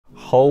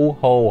Ho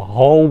ho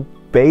ho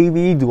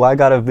baby, do I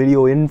got a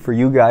video in for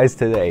you guys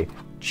today.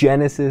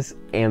 Genesis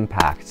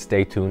Impact.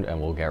 Stay tuned and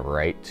we'll get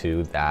right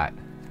to that.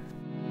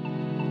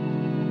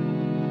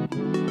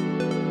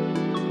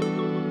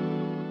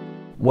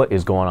 What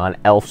is going on,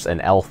 elves and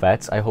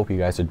elfettes? I hope you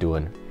guys are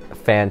doing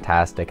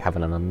fantastic,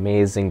 having an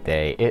amazing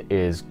day. It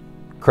is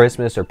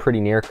Christmas, or pretty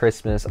near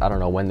Christmas. I don't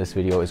know when this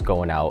video is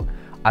going out.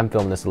 I'm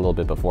filming this a little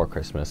bit before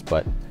Christmas,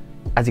 but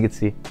as you can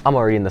see, I'm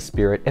already in the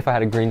spirit. If I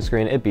had a green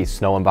screen, it'd be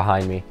snowing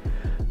behind me.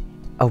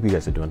 I hope you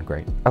guys are doing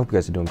great. I hope you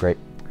guys are doing great.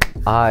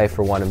 I,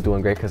 for one, am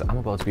doing great because I'm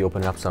about to be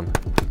opening up some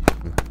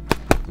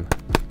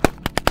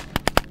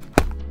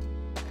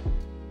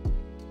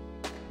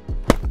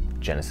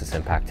Genesis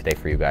Impact today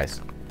for you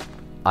guys.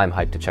 I'm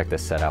hyped to check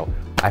this set out.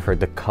 I've heard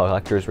the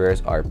collector's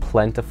rares are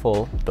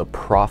plentiful, the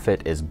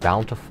profit is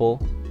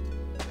bountiful,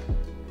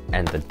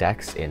 and the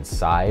decks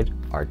inside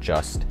are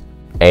just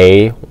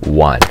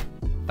A1.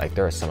 Like,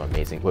 there are some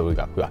amazing, what we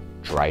got? We got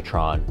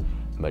Drytron,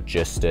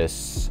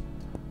 Magistus,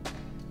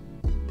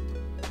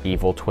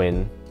 Evil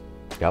Twin,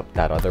 yep,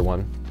 that other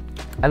one.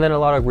 And then a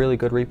lot of really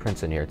good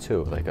reprints in here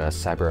too, like a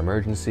Cyber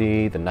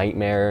Emergency, the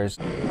Nightmares.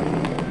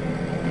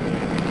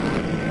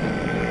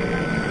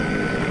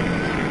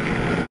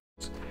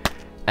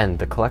 And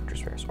the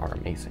collector's rares are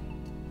amazing.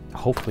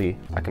 Hopefully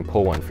I can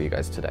pull one for you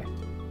guys today.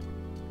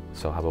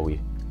 So how about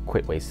we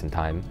quit wasting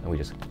time and we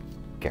just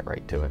get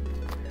right to it.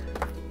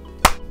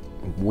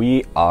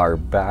 We are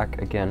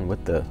back again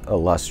with the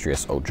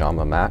illustrious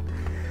Ojama mat.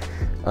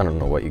 I don't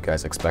know what you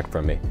guys expect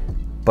from me,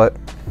 but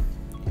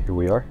here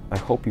we are. I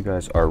hope you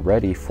guys are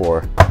ready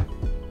for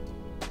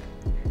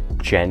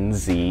Gen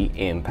Z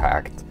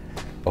Impact.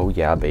 Oh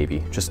yeah,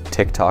 baby. Just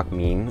TikTok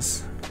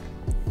memes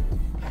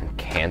and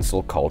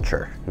cancel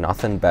culture.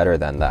 Nothing better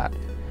than that.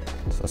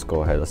 So let's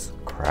go ahead, let's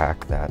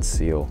crack that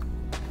seal.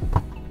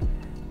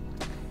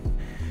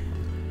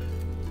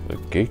 The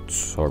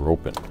gates are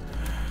open.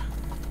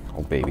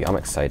 Oh baby, I'm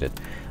excited.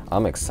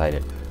 I'm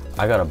excited.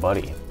 I got a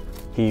buddy.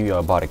 He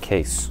bought a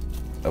case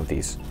of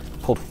these.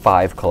 Pulled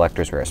 5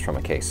 collector's rares from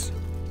a case.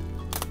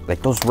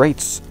 Like, those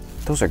rates,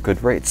 those are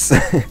good rates.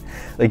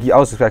 Like, I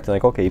was expecting,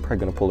 like, okay, you're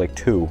probably gonna pull like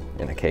 2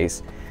 in a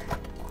case.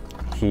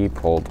 He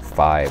pulled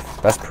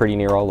 5. That's pretty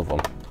near all of them.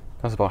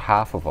 That's about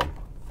half of them.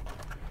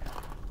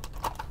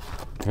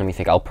 Let me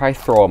think. I'll probably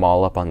throw them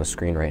all up on the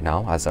screen right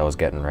now as I was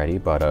getting ready,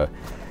 but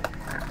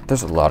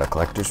there's a lot of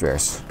collector's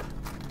rares.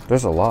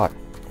 There's a lot.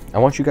 I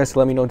want you guys to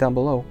let me know down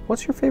below,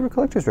 what's your favorite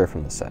collector's rare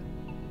from the set?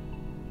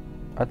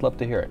 I'd love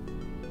to hear it.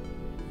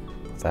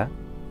 What's that?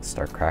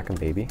 Start cracking,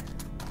 baby.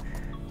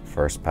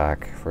 First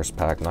pack.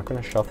 I'm not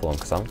gonna shuffle them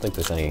because I don't think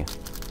there's any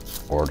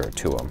order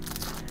to them.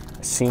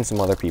 I've seen some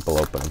other people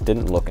open them.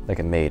 Didn't look like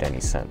it made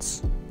any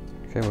sense.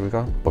 Okay, what do we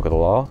got? Book of the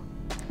Law,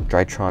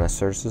 Drytron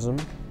Asceticism,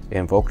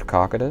 Invoked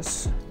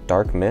Cocytus,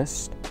 Dark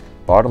Mist,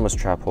 Bottomless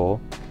Trap Hole,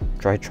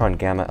 Drytron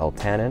Gamma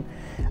Eltanin,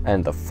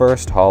 and the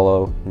first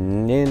holo,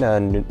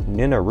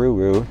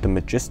 Ninaruru, the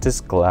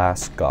Magistus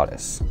Glass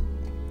Goddess.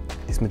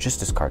 These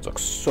Magistus cards look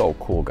so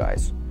cool,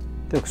 guys.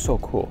 They look so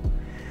cool.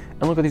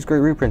 And look at these great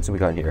reprints that we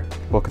got here.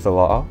 Book of the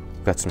Law,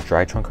 we got some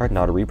Drytron card,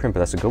 not a reprint, but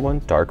that's a good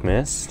one. Dark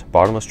Mist,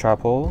 Bottomless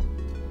Trap Hole.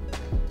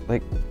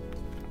 Like,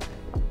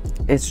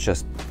 it's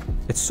just,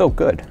 it's so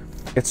good.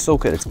 It's so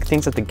good. It's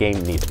things that the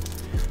game needed.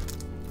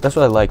 That's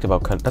what I liked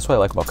about, that's what I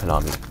like about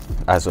Konami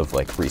as of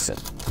like recent.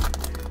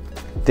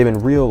 They've been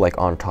real like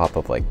on top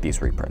of like these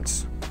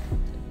reprints.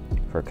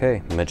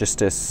 Okay,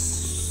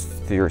 Magistus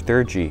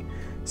Theurgy,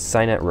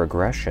 Signet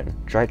Regression,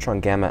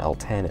 Drytron Gamma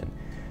Eltanin,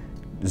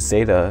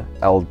 Zeta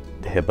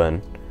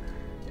Eldhibon,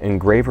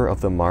 Engraver of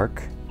the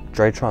Mark,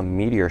 Drytron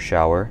Meteor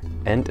Shower,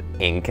 and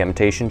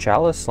Incantation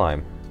Chalice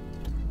Slime.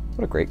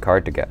 What a great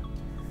card to get.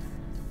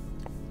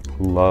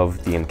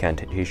 Love the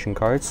incantation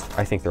cards.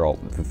 I think they're all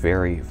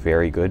very,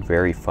 very good,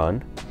 very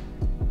fun.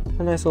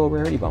 A nice little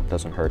rarity bump,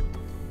 doesn't hurt.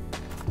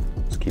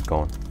 Let's keep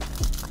going.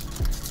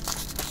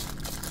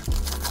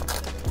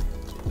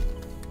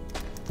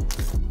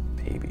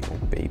 Baby, oh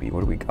baby,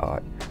 what do we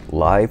got?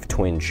 Live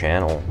Twin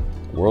Channel,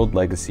 World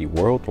Legacy,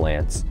 World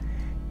Lance,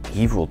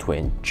 Evil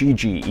Twin,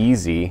 GG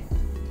Easy,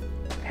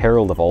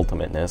 Herald of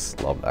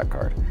Ultimateness, love that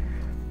card.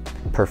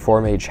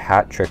 Performage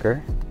Hat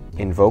Tricker,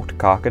 Invoked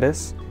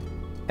Cocytus,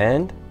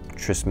 and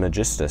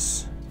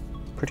Trismegistus.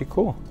 Pretty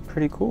cool,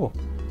 pretty cool.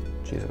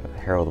 Jeez,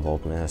 Herald of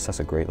Ultimateness, that's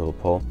a great little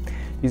pull.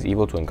 These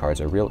Evil Twin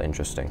cards are real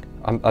interesting.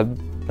 I'm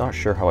not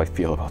sure how I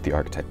feel about the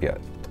archetype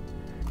yet.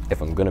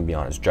 If I'm gonna be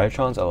honest,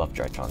 Drytrons, I love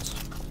Drytrons.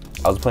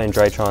 I was playing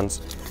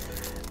Drytrons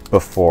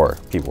before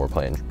people were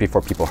playing,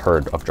 before people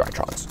heard of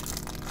Drytrons.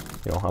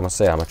 You know, I'm gonna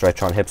say I'm a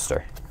Drytron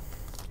hipster.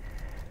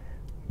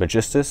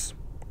 Magistus,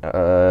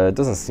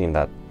 doesn't seem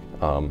that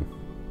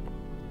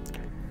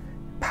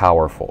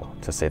powerful,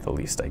 to say the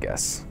least, I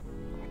guess.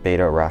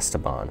 Beta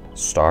Rastaban,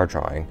 Star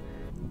Drawing,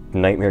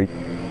 Nightmare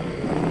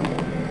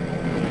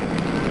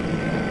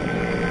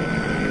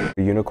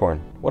Unicorn.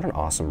 What an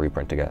awesome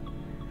reprint to get.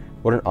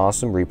 What an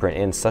awesome reprint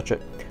in such a...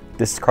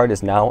 This card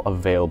is now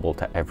available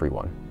to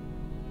everyone,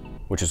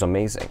 which is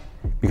amazing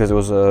because it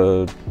was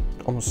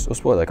almost, it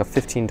was what, like a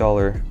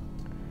 $15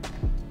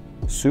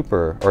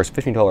 super, or it's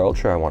 $15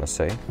 ultra, I want to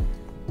say,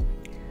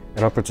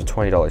 and upwards of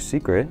 $20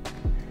 secret.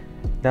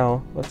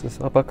 Now, what's this?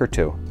 A buck or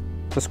two.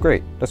 That's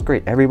great. That's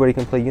great. Everybody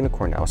can play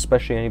Unicorn now,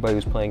 especially anybody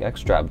who's playing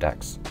Extrab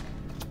decks.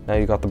 Now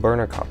you got the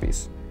burner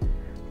copies.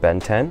 Ben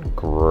 10,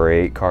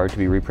 great card to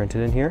be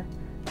reprinted in here.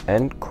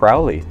 And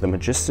Crowley, the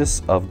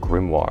Magistus of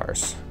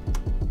Grimoires.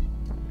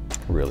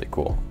 Really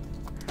cool.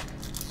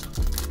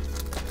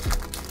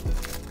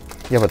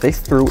 Yeah, but they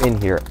threw in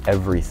here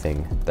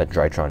everything that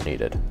Drytron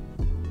needed.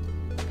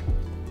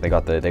 They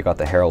got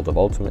the Herald of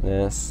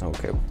Ultimateness,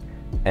 okay,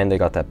 and they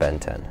got that Ben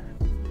 10.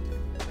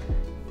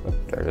 Oh,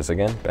 there it is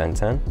again, Ben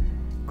 10,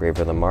 Grave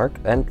of the Mark,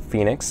 and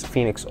Phoenix.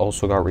 Phoenix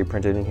also got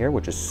reprinted in here,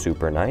 which is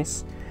super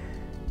nice.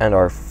 And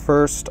our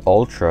first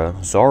Ultra,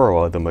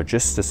 Zoroa, the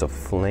Magistus of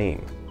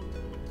Flame.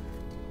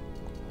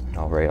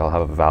 All right, I'll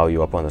have a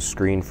value up on the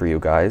screen for you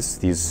guys.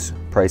 These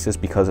prices,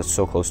 because it's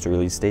so close to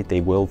release date,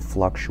 they will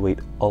fluctuate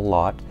a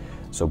lot,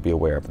 so be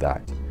aware of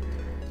that.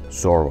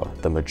 Zoroa,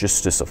 the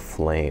Magistus of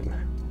Flame.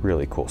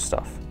 Really cool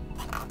stuff.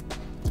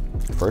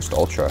 First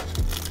Ultra.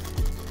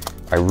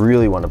 I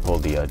really want to pull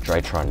the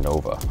Drytron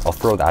Nova. I'll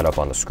throw that up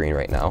on the screen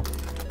right now.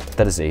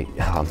 That is a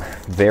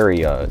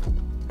very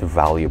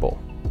valuable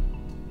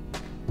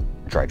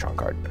Drytron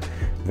card.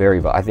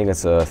 I think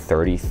it's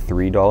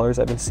 $33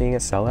 I've been seeing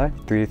it sell at.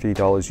 $33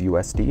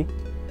 USD.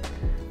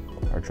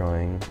 Our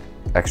drawing.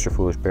 Extra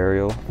Foolish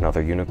Burial.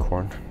 Another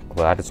Unicorn.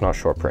 Glad it's not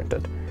short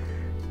printed.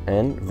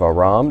 And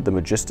Varam, the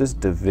Magistus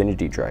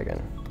Divinity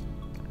Dragon.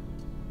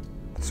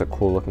 It's a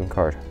cool looking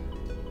card.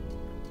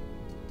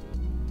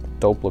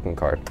 Dope looking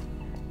card.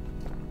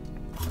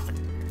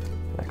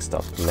 Next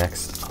up.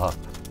 What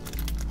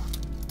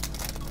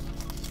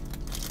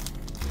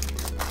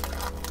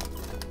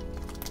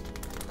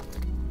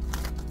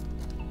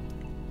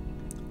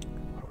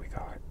do we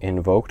got?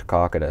 Invoked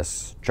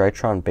Cocytus,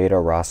 Drytron Beta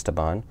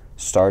Rastaban,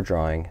 Star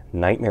Drawing,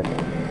 Nightmare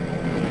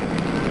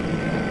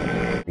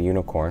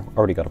Unicorn,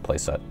 already got a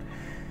playset.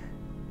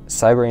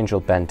 Cyber Angel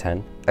Ben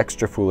 10,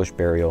 Extra Foolish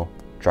Burial,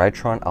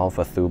 Drytron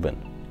Alpha Thuban.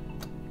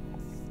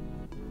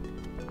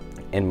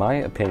 In my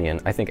opinion,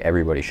 I think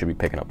everybody should be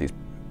picking up these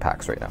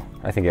packs right now.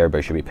 I think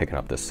everybody should be picking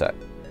up this set.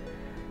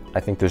 I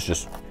think there's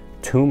just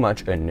too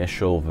much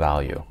initial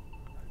value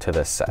to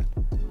this set.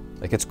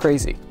 Like, it's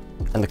crazy.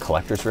 And the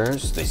collector's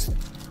rares,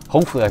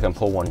 hopefully I can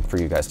pull one for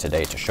you guys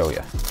today to show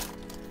you.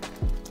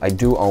 I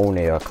do own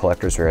a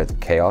collector's rare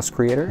Chaos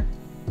Creator,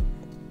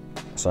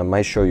 so I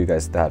might show you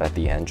guys that at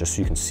the end, just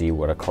so you can see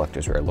what a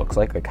collector's rare looks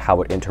like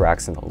how it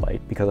interacts in the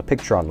light, because a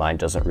picture online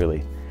doesn't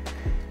really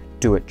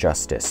do it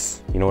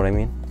justice. You know what I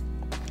mean?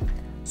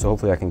 So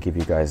hopefully I can give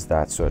you guys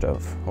that sort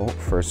of,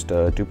 first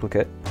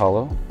duplicate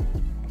holo.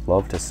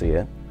 Love to see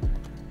it.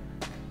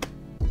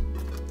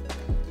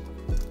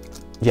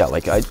 Yeah,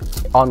 like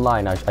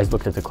online, I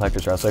looked at the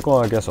collector's rare. I was like, well,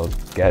 I guess I'll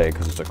get it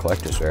because it's a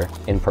collector's rare.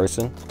 In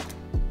person,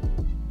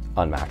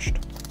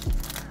 unmatched.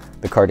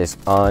 The card is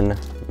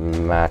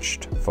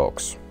unmatched,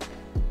 folks.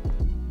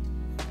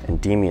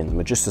 Endymion,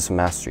 the Magistus of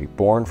Mastery,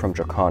 born from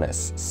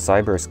Draconis,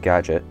 Cyber's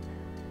Gadget,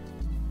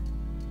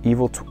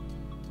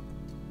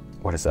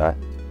 what is that?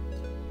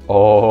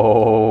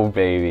 Oh,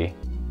 baby.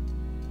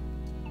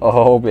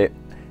 Oh, baby.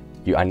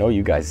 I know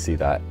you guys see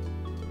that.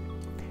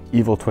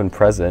 Evil Twin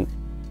Present,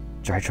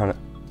 Drytron,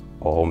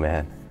 oh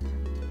man.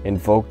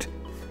 Invoked.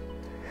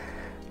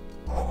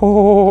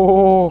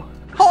 Oh.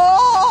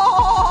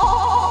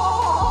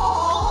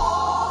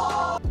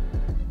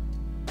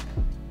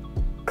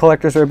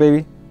 Collector's rare,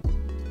 baby.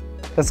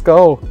 Let's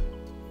go.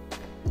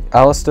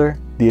 Alistair,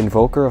 the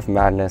Invoker of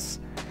Madness,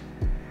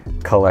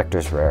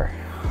 collector's rare.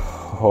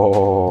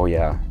 Oh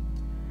yeah.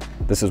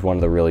 This is one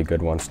of the really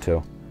good ones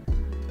too.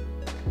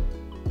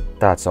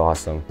 That's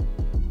awesome.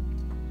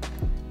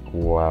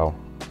 Wow.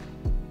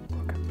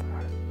 Look at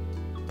that.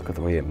 Look at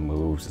the way it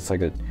moves. It's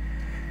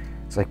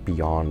like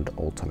beyond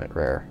ultimate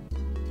rare.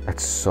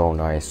 That's so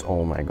nice.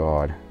 Oh my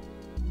god.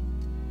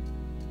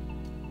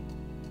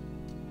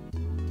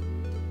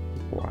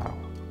 Wow.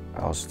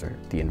 Alistair,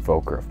 the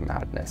Invoker of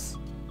Madness.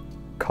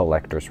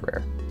 Collector's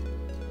rare.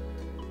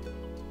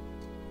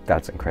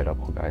 That's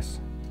incredible, guys.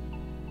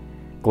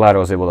 Glad I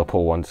was able to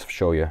pull one to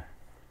show you.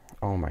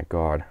 Oh my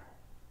god.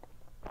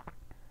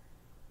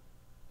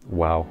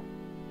 Wow.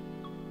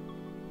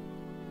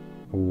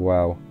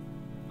 Wow.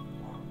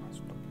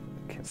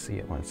 Can't see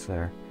it when it's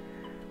there.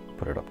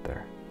 Put it up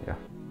there. Yeah.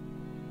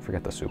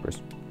 Forget the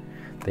supers.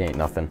 They ain't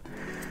nothing.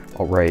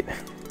 Alright.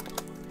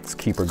 Let's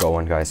keep her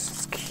going, guys.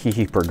 Let's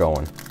keep her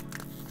going.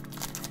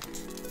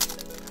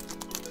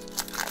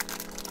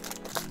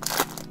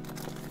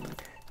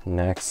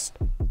 Next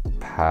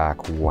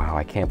pack. Wow,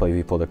 I can't believe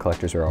we pulled the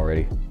collector's rare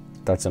already.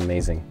 That's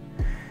amazing.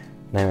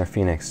 Nightmare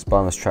Phoenix,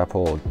 Bottomless Trap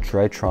Hole,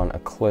 Drytron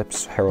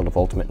Eclipse, Herald of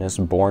Ultimateness,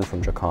 Born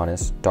from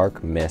Draconis,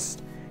 Dark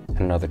Mist, and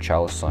another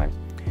Chalice Slime.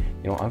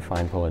 You know, I'm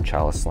fine pulling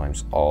Chalice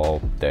Slimes all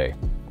day,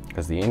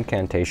 because the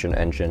incantation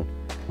engine,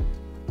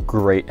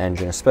 great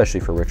engine, especially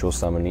for ritual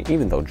summoning,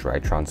 even though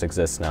Drytrons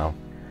exist now.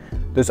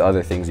 There's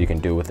other things you can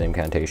do with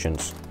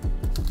incantations.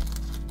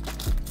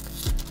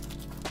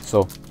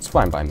 So, it's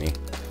fine by me.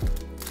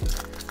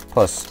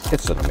 Plus,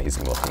 it's an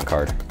amazing looking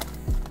card.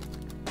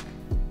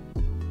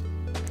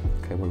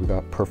 Okay, what we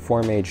got?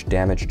 Performage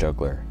Damage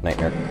Juggler,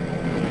 Nightmare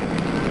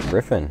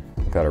Griffin.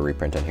 We got a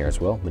reprint in here as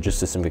well.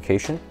 Magistus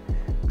Invocation,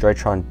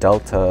 Drytron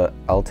Delta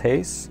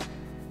Altace,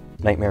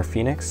 Nightmare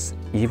Phoenix,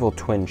 Evil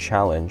Twin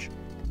Challenge,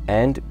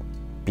 and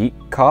Beat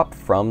Cop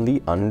from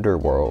the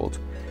Underworld.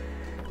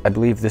 I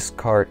believe this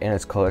card in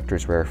its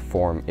collector's rare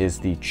form is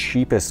the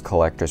cheapest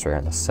collector's rare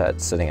in the set,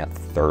 sitting at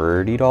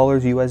 $30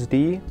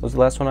 USD was the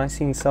last one I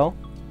seen sell.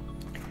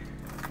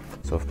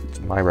 So it's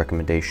my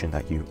recommendation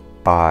that you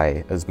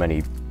buy as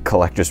many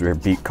collector's rare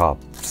Beat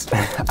Cops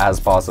as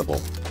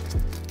possible.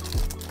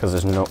 Because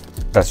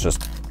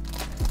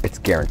it's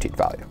guaranteed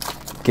value.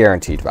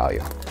 Guaranteed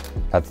value.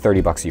 At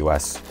 30 bucks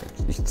US,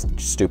 it's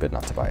stupid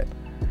not to buy it.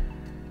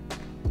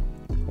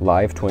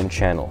 Live Twin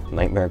Channel,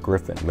 Nightmare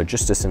Griffin,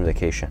 Magistus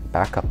Invocation,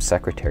 Backup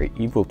Secretary,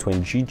 Evil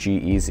Twin GG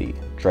Easy,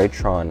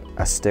 Drytron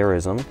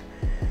Asterism,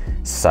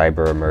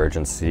 Cyber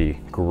Emergency,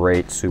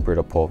 great super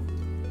to pull.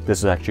 This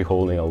is actually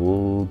holding a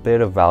little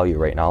bit of value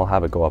right now. I'll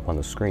have it go up on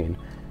the screen.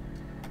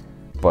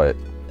 But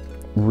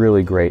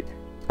really great.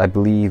 I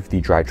believe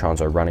the Drytrons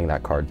are running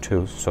that card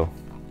too, so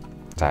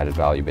it's added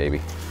value,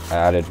 baby.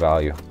 Added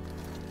value.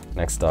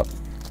 Next up.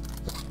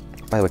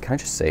 By the way, can I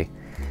just say,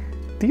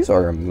 these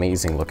are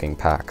amazing looking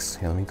packs.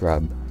 Here, let me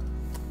grab,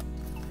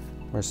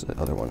 where's the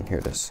other one? Here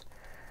it is.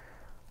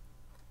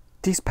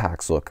 These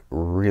packs look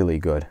really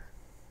good.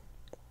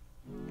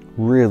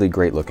 Really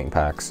great looking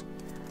packs.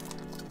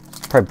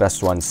 Probably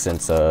best one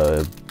since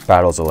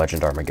Battles of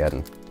Legend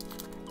Armageddon.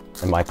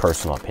 In my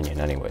personal opinion,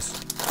 anyways.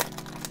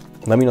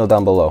 Let me know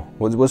down below.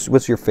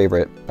 What's your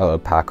favorite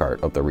pack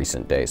art of the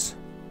recent days?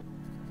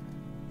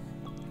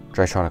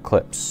 Drytron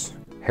Eclipse,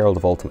 Herald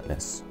of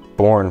Ultimateness,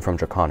 Born from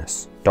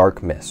Draconis,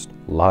 Dark Mist,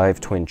 Live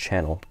Twin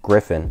Channel,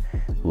 Griffin,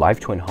 Live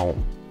Twin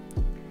Home.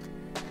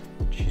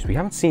 Jeez, we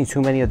haven't seen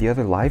too many of the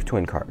other Live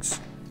Twin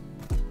cards.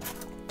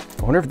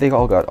 I wonder if they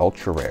all got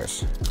ultra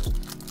rares,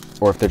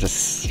 or if they're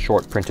just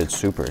short printed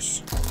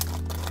supers.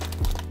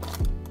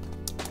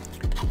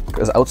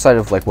 Because outside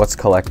of like what's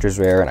collector's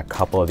rare and a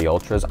couple of the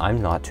ultras,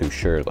 I'm not too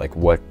sure like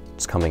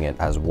what's coming in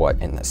as what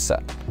in this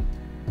set.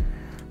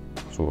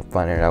 So we'll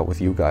find it out with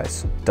you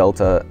guys.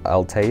 Delta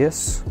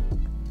Altaeus,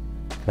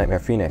 Nightmare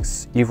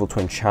Phoenix, Evil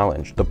Twin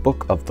Challenge, The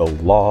Book of the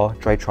Law,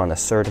 Drytron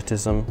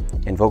Assertitism,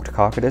 Invoked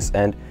Cocytus,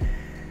 and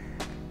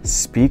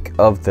Speak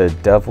of the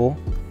Devil.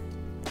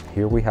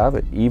 Here we have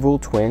it. Evil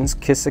Twins,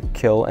 Kiss a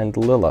Kill, and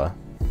Lila.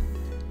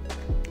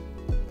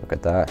 Look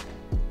at that.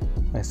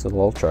 Nice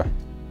little ultra.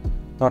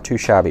 Not too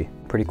shabby.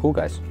 Pretty cool,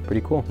 guys.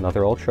 Pretty cool.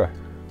 Another ultra.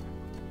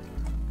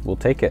 We'll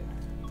take it.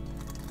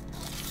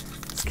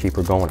 Let's keep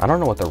her going. I don't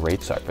know what the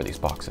rates are for these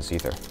boxes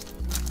either.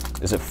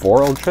 Is it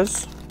 4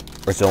 ultras?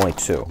 Or is it only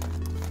 2?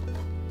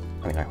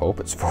 I mean, I hope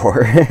it's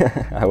 4.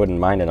 I wouldn't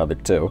mind another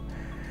 2.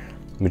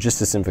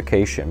 Magistus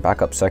Invocation,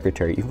 Backup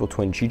Secretary, Evil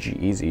Twin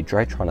GG Easy,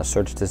 Drytron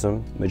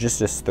Assertitism,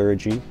 Magistus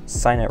Theurgy,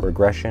 Signet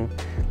Regression,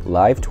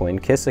 Live Twin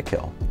Kiss a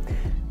Kill.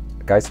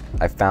 Guys,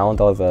 I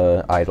found all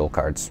the idol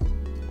cards.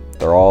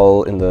 They're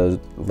all in the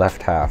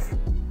left half.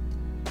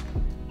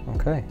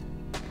 Okay.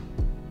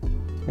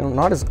 You know,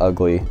 not as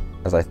ugly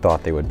as I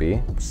thought they would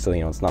be. Still,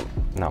 you know, it's not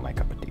my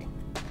cup of tea.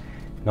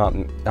 Not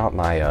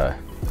my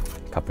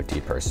cup of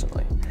tea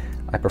personally.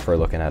 I prefer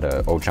looking at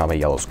a Ojama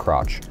Yellow's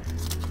crotch.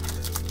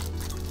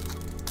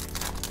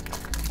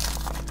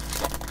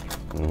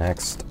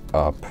 Next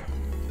up,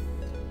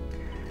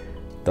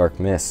 Dark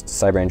Mist,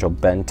 Cyber Angel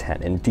Ben 10,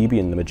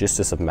 Endebian the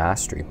Magistus of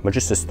Mastery,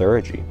 Magistus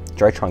Theurgy,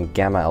 Drytron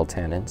Gamma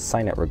Eltanin,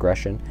 Signet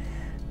Regression,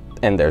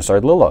 and there's our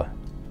Lila.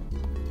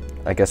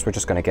 I guess we're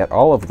just gonna get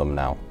all of them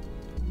now.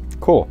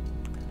 Cool.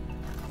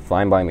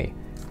 Fine by me.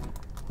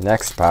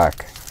 Next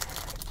pack.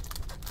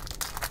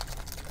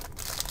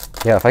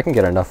 Yeah, if I can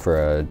get enough for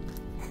a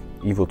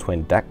Evil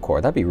Twin deck core,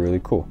 that'd be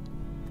really cool.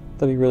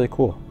 That'd be really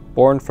cool.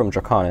 Born from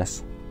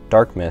Draconis,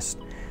 Dark Mist,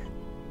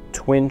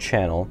 Twin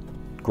Channel,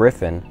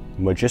 Griffin,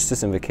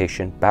 Magistus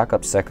Invocation,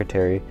 Backup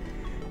Secretary,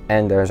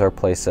 and there's our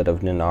playset of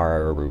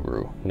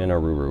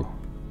Ninaruru,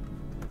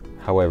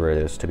 however it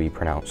is to be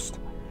pronounced.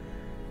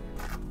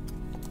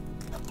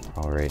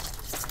 Alright,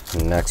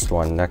 next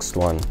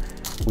one.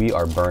 We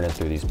are burning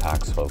through these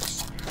packs,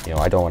 folks. You know,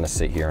 I don't want to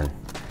sit here and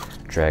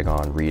drag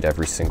on, read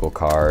every single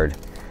card.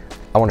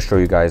 I want to show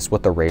you guys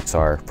what the rates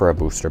are for a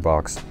booster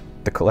box.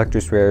 The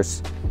collector's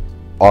rares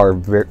are,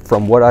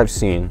 from what I've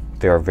seen,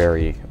 they are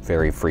very,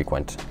 very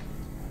frequent.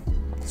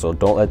 So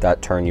don't let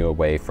that turn you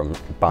away from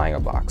buying a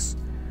box.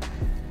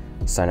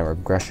 Signet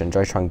Regression,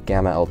 Drytron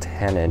Gamma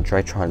Eltanin,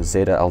 Drytron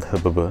Zeta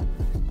Alhubaba,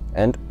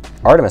 and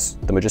Artemis,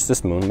 the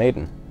Magistus Moon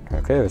Maiden.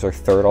 Okay, there's our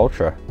 3rd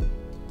ultra.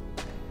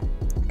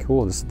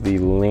 Cool, this is the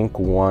Link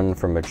 1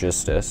 from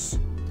Magistus.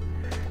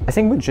 I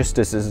think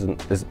Magistus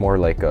is more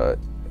like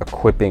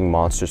equipping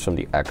monsters from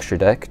the extra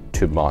deck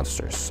to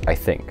monsters, I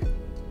think.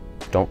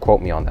 Don't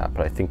quote me on that,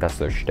 but I think that's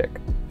their shtick.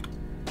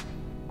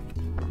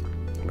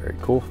 Very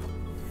cool.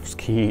 Just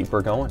keep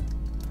her going.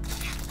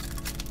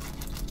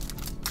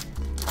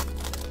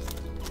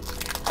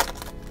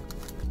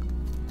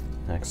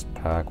 Next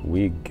pack,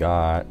 we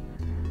got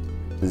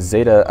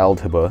Zeta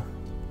Aldhiba,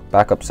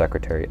 Backup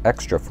Secretary,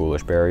 Extra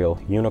Foolish Burial,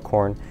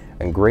 Unicorn,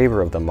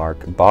 Engraver of the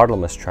Mark,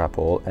 Bottomless Trap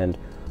Hole, and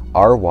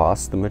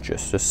Arwas the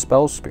Magistus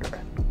Spell Spirit.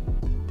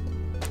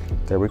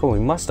 There we go.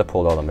 We must have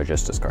pulled all the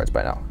Magistus cards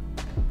by now.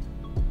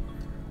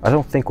 I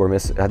don't think we're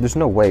missing. There's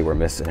no way we're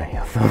missing any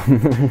of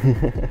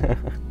them.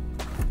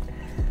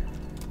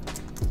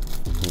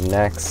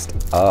 Next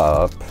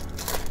up,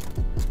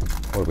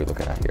 what are we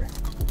looking at here?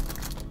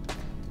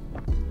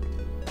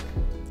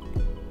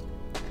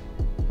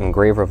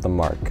 Engraver of the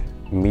Mark,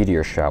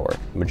 Meteor Shower,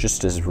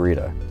 Magistus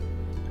Rita,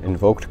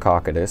 Invoked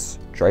Cocytus,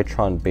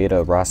 Drytron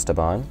Beta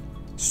Rastaban,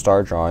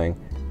 Star Drawing,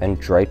 and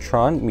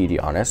Drytron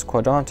Medianus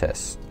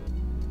Quadrantis.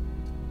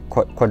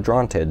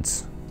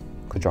 Quadrantids.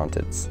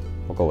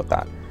 We'll go with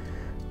that.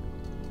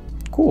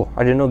 Cool.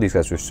 I didn't know these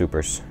guys were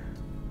supers.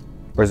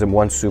 Or is it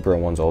one super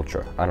and one's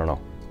ultra? I don't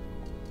know.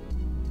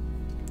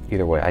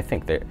 Either way, I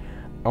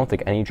don't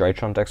think any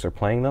Drytron decks are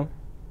playing them,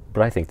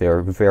 but I think they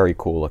are very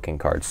cool looking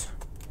cards.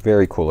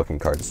 Very cool looking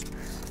cards.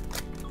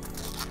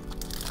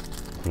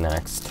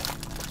 Next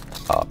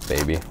up,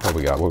 baby. What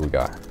we got? What we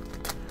got?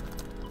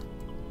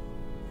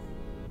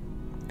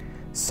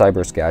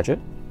 Cyber's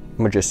Gadget,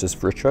 Magistus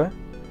Vritra,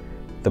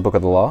 The Book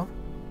of the Law,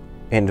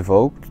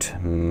 Invoked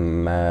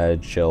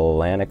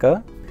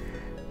Magellanica,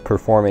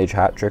 Perform Age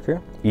Hat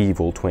Tricker,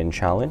 Evil Twin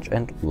Challenge,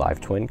 and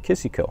Live Twin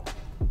Kissy Kill.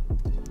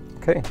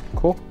 Okay,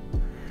 cool.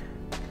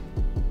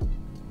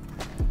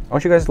 I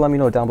want you guys to let me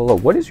know down below,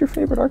 what is your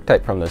favorite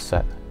archetype from this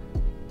set?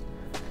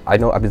 I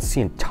know I've been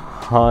seeing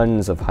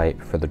tons of hype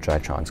for the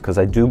Drytrons, because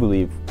I do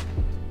believe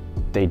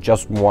they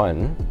just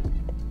won,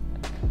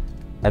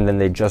 and then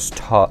they just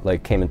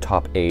came in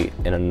top 8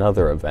 in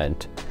another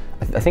event.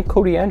 I think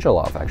Cody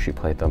Angelov actually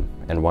played them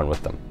and won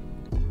with them,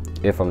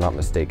 if I'm not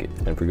mistaken.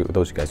 And for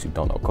those of you guys who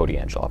don't know, Cody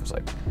Angelov is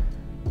like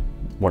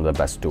one of the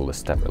best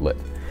duelists ever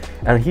lived.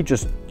 And he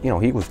just, he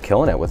was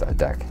killing it with that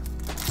deck.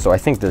 So I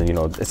think that,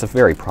 it's a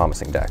very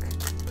promising deck,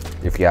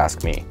 if you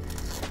ask me.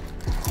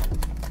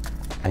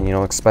 And,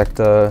 expect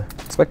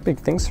big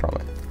things from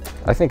it.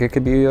 I think it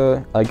could be,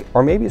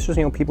 or maybe it's just,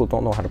 people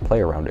don't know how to play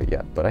around it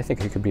yet, but I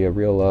think it could be a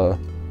real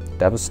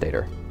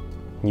Devastator,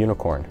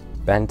 Unicorn,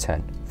 Ben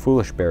 10,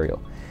 Foolish Burial,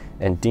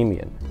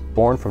 Endymion,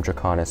 Born from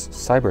Draconis,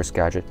 Cyber's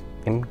Gadget,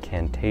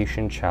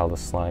 Incantation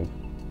Chalice Slime.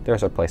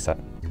 There's our playset.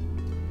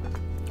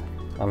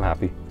 I'm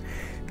happy.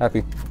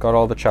 Happy. Got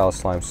all the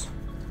Chalice Slimes.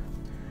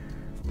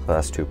 Well,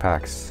 that's 2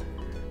 packs.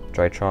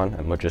 Drytron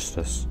and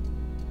Magistus.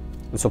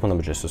 Let's open the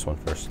Magistus one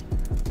first.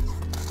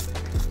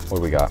 What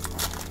do we got?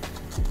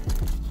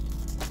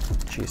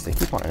 Jeez, they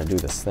keep wanting to do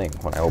this thing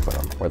when I open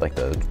them, where like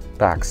the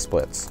back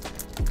splits.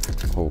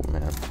 Oh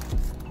man.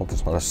 Hope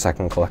there's not a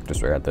second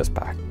collector's rare at this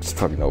pack. Just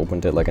fucking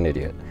opened it like an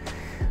idiot.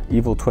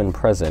 Evil Twin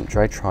Present,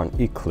 Drytron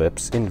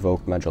Eclipse,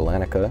 Invoke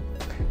Magellanica,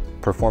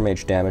 Perform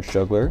Age Damage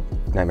Juggler,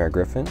 Nightmare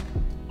Griffin,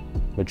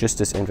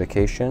 Magistus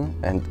Invocation,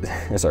 and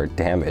there's our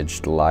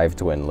damaged Live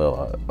Twin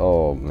Lilla.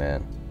 Oh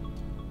man.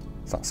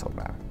 It's not so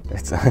bad.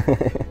 It's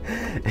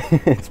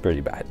it's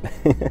pretty bad.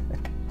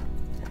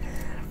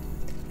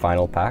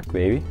 Final pack,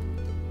 baby.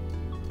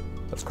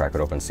 Let's crack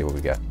it open and see what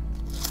we get.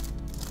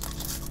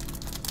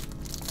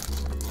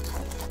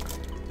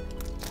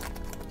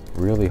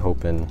 Really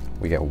hoping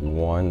we get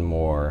one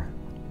more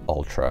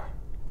Ultra.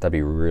 That'd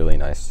be really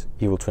nice.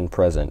 Evil Twin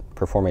Present,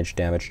 Perform Age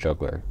Damage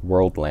Juggler,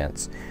 World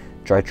Lance,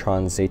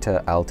 Drytron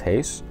Zeta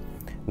Altace,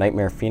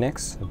 Nightmare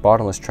Phoenix,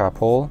 Bottomless Trap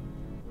Hole,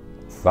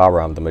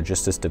 Varam the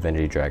Magistus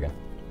Divinity Dragon.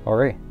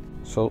 Alright,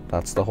 so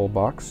that's the whole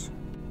box.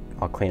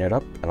 I'll clean it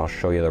up and I'll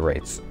show you the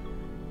rates.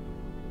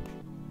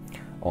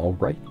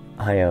 Alright,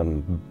 I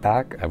am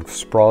back. I've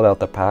sprawled out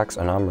the packs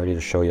and I'm ready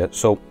to show you.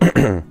 So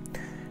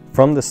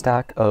from the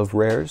stack of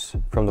rares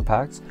from the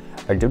packs,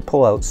 I did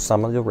pull out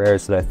some of the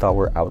rares that I thought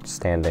were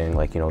outstanding,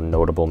 like,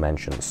 notable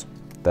mentions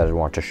that I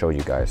want to show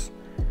you guys.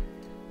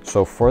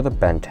 So for the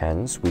Ben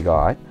 10s, we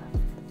got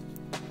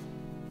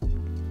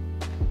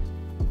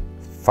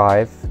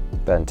 5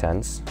 Ben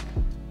 10s,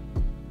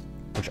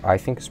 which I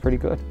think is pretty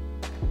good.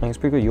 I think it's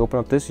pretty good. You open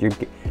up this, you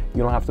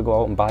don't have to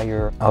go out and buy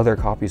your other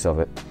copies of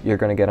it. You're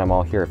gonna get them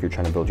all here if you're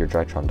trying to build your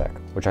Drytron deck,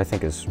 which I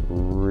think is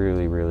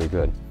really, really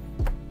good.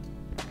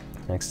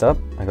 Next up,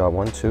 I got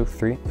 1, 2,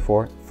 3,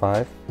 4,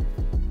 5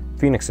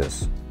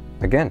 Phoenixes.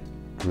 Again,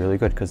 really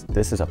good, because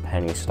this is a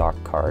penny stock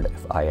card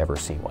if I ever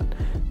seen one.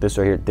 This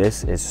right here,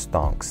 this is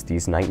stonks.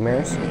 These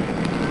Nightmares,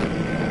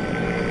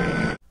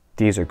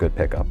 these are good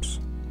pickups.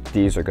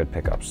 These are good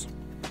pickups.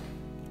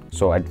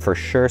 So I'd for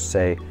sure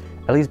say,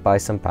 at least buy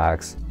some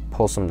packs,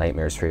 pull some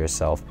Nightmares for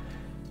yourself.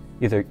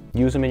 Either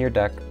use them in your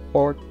deck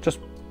or just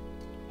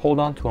hold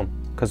on to them,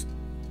 because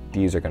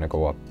these are gonna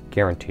go up,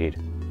 guaranteed.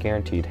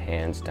 Guaranteed,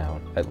 hands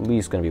down. At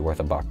least gonna be worth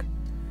 $1.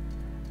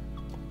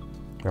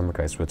 Remember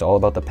guys, it's all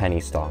about the penny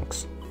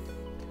stonks.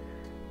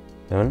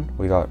 Then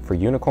we got for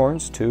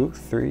unicorns 2,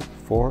 3,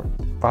 4,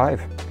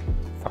 5.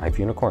 5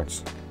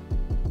 unicorns.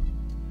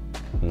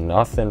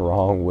 Nothing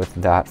wrong with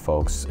that,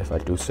 folks, if I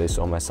do say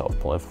so myself.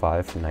 Pulling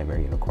 5 Nightmare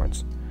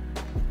unicorns.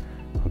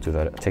 I'll do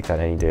that, take that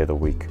any day of the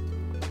week.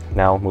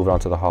 Now moving on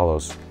to the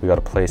holos. We got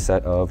a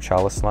playset of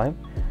Chalice Slime,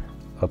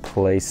 a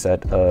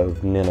playset of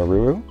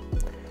Ninaruru.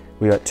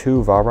 We got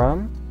 2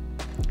 Varam,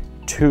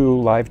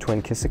 2 Live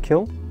Twin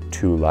Kiss-a-Kill,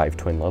 2 Live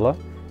Twin Lilla,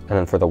 and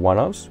then for the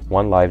 1-ofs,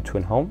 1 Live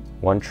Twin Home,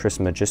 1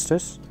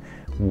 Trismegistus,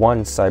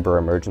 1 Cyber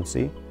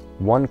Emergency,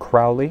 1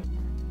 Crowley,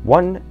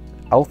 1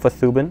 Alpha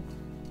Thuban,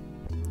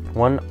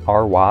 1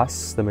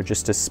 Arwas, the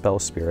Magistus Spell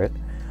Spirit,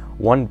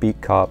 1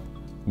 Beat Cop,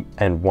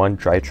 and 1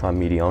 Drytron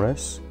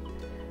Medionis.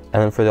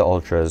 And then for the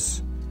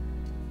ultras,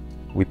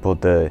 we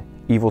pulled the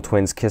Evil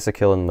Twins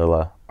Kiss-a-Kill and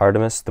Lilla,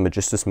 Artemis, the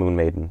Magistus Moon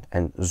Maiden,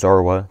 and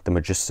Zorwa, the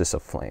Magistus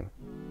of Flame.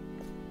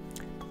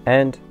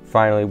 And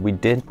finally, we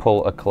did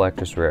pull a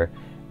collector's rare,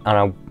 and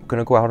I'm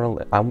gonna go out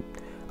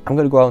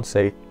and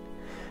say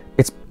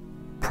it's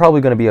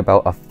probably gonna be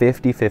about a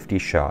 50-50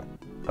 shot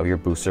of your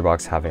booster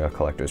box having a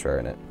collector's rare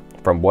in it.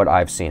 From what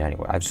I've seen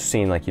anyway. I've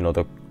seen, like, you know,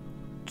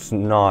 it's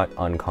not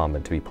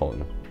uncommon to be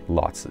pulling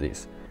lots of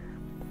these.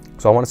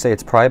 So I want to say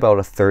it's probably about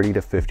a 30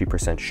 to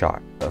 50%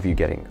 shot of you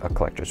getting a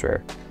collector's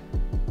rare.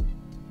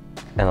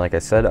 And like I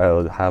said,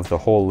 I'll have the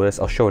whole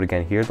list. I'll show it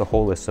again here, the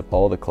whole list of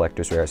all the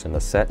collector's rares in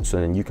the set, so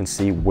then you can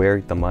see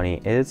where the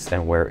money is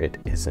and where it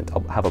isn't.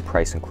 I'll have a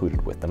price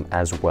included with them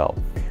as well.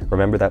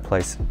 Remember that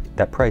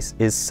price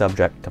is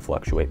subject to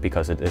fluctuate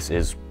because this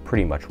is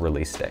pretty much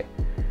release day.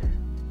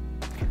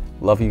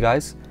 Love you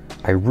guys.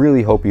 I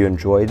really hope you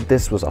enjoyed.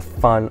 This was a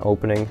fun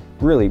opening.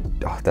 Really,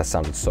 oh, that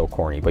sounded so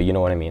corny, but you know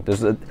what I mean.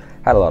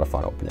 Had a lot of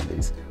fun opening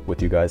these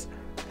with you guys.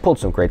 Pulled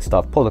some great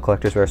stuff, pulled a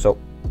collector's rare, so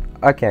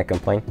I can't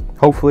complain.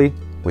 Hopefully,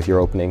 with your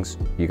openings,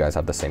 you guys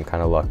have the same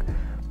kind of luck.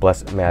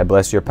 May I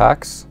bless your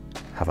packs.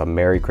 Have a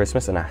Merry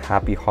Christmas and a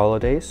Happy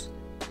Holidays.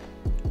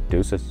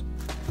 Deuces.